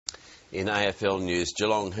In AFL news,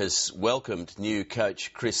 Geelong has welcomed new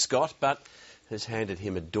coach Chris Scott, but has handed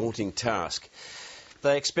him a daunting task.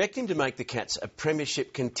 They expect him to make the Cats a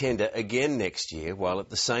premiership contender again next year, while at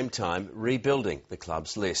the same time rebuilding the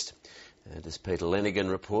club's list. And as Peter Lenigan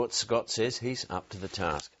reports, Scott says he's up to the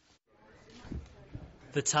task.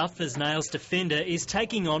 The tough-as-nails defender is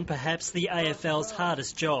taking on perhaps the AFL's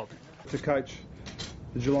hardest job. To coach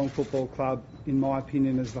the Geelong Football Club, in my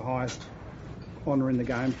opinion, is the highest honour in the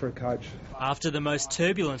game for a coach. After the most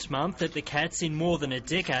turbulent month at the Cats in more than a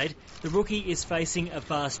decade, the rookie is facing a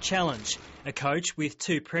vast challenge. A coach with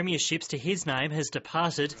 2 premierships to his name has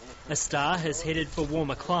departed, a star has headed for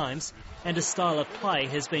warmer climes, and a style of play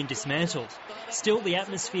has been dismantled. Still, the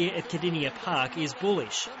atmosphere at Cardinia Park is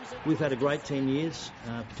bullish. We've had a great 10 years,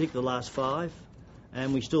 particularly the last 5,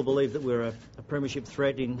 and we still believe that we're a premiership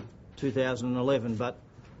threat in 2011, but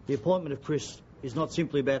the appointment of Chris is not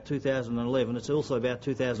simply about 2011, it's also about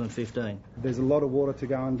 2015. There's a lot of water to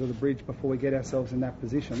go under the bridge before we get ourselves in that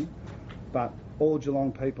position, but all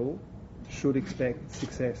Geelong people should expect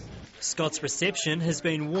success. Scott's reception has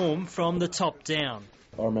been warm from the top down.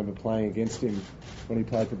 I remember playing against him when he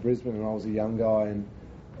played for Brisbane and I was a young guy, and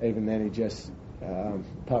even then he just,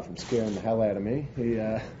 apart from scaring the hell out of me,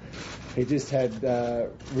 he just had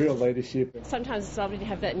real leadership. Sometimes it's lovely to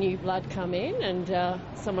have that new blood come in and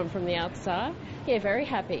someone from the outside. Yeah, very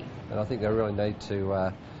happy. And I think they really need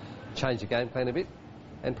to change the game plan a bit,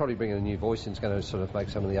 and probably bring in a new voice, and it's going to sort of make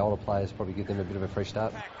some of the older players probably give them a bit of a fresh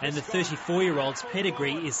start. And the 34-year-old's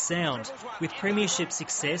pedigree is sound, with premiership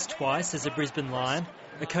success twice as a Brisbane Lion,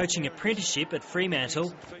 a coaching apprenticeship at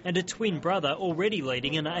Fremantle, and a twin brother already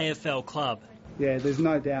leading an AFL club. Yeah, there's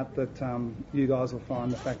no doubt that you guys will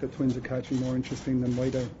find the fact that twins are coaching more interesting than we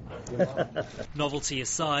do. Novelty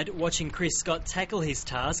aside, watching Chris Scott tackle his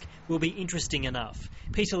task will be interesting enough.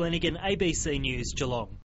 Peter Lenigan, ABC News, Geelong.